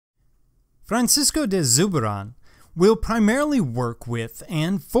Francisco de Zurbarán will primarily work with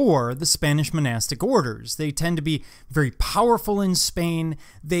and for the Spanish monastic orders. They tend to be very powerful in Spain.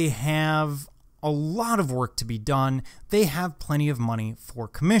 They have a lot of work to be done. They have plenty of money for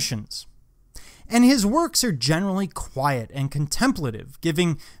commissions. And his works are generally quiet and contemplative,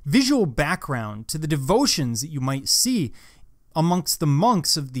 giving visual background to the devotions that you might see amongst the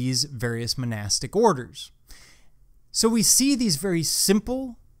monks of these various monastic orders. So we see these very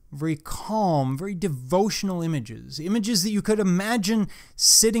simple, very calm, very devotional images that you could imagine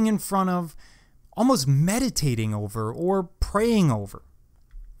sitting in front of, almost meditating over or praying over.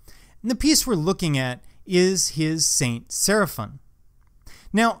 And the piece we're looking at is his St. Serapion.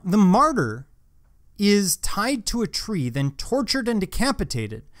 Now, the martyr is tied to a tree, then tortured and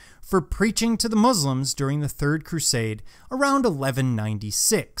decapitated for preaching to the Muslims during the Third Crusade around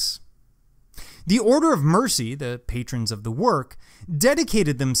 1196. The Order of Mercy, the patrons of the work,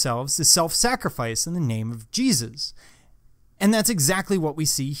 dedicated themselves to self-sacrifice in the name of Jesus. And that's exactly what we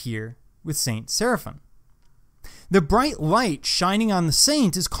see here with St. Serapion. The bright light shining on the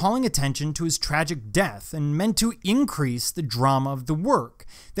saint is calling attention to his tragic death and meant to increase the drama of the work,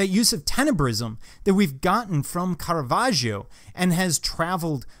 that use of tenebrism that we've gotten from Caravaggio and has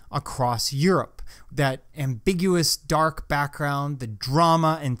traveled across Europe, that ambiguous dark background, the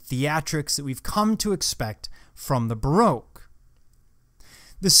drama and theatrics that we've come to expect from the Baroque.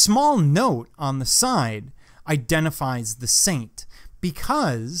 The small note on the side identifies the saint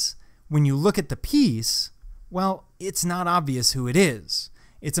because when you look at the piece, well, it's not obvious who it is.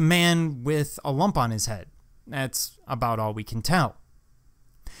 It's a man with a lump on his head. That's about all we can tell.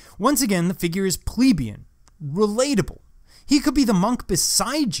 Once again, the figure is plebeian, relatable. He could be the monk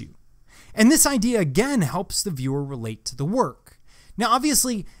beside you. And this idea again helps the viewer relate to the work. Now,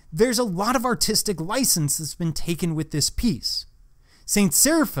 obviously, there's a lot of artistic license that's been taken with this piece. St.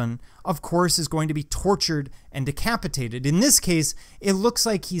 Serapion, of course, is going to be tortured and decapitated. In this case, it looks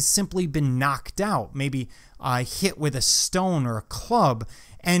like he's simply been knocked out, maybe hit with a stone or a club,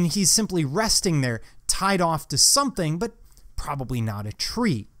 and he's simply resting there, tied off to something, but probably not a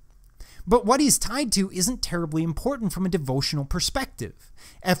tree. But what he's tied to isn't terribly important from a devotional perspective.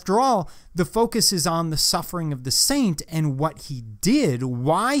 After all, the focus is on the suffering of the saint and what he did,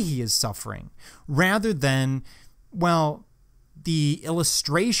 why he is suffering, rather than, well, the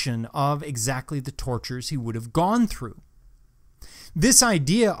illustration of exactly the tortures he would have gone through. This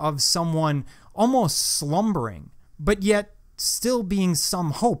idea of someone almost slumbering, but yet still being some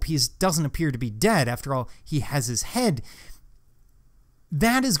hope, he doesn't appear to be dead, after all, he has his head,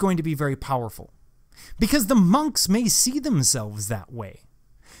 that is going to be very powerful. Because the monks may see themselves that way.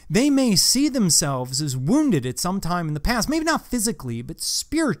 They may see themselves as wounded at some time in the past, maybe not physically, but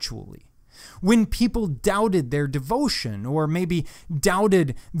spiritually, when people doubted their devotion or maybe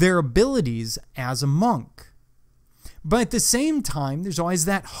doubted their abilities as a monk. But at the same time, there's always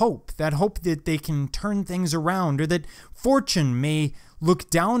that hope that they can turn things around, or that fortune may look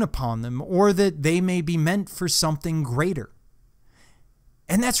down upon them, or that they may be meant for something greater.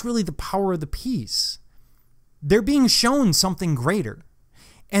 And that's really the power of the piece. They're being shown something greater.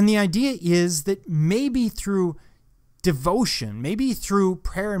 And the idea is that maybe through devotion, maybe through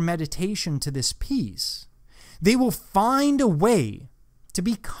prayer and meditation to this piece, they will find a way to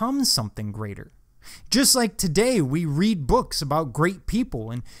become something greater. Just like today we read books about great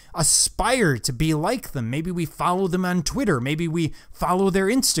people and aspire to be like them. Maybe we follow them on Twitter. Maybe we follow their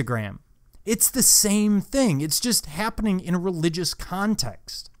Instagram. It's the same thing. It's just happening in a religious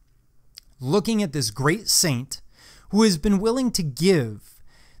context. Looking at this great saint who has been willing to give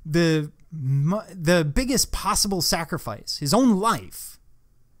the biggest possible sacrifice, his own life,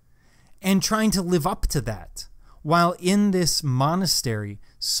 and trying to live up to that while in this monastery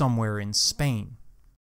somewhere in Spain.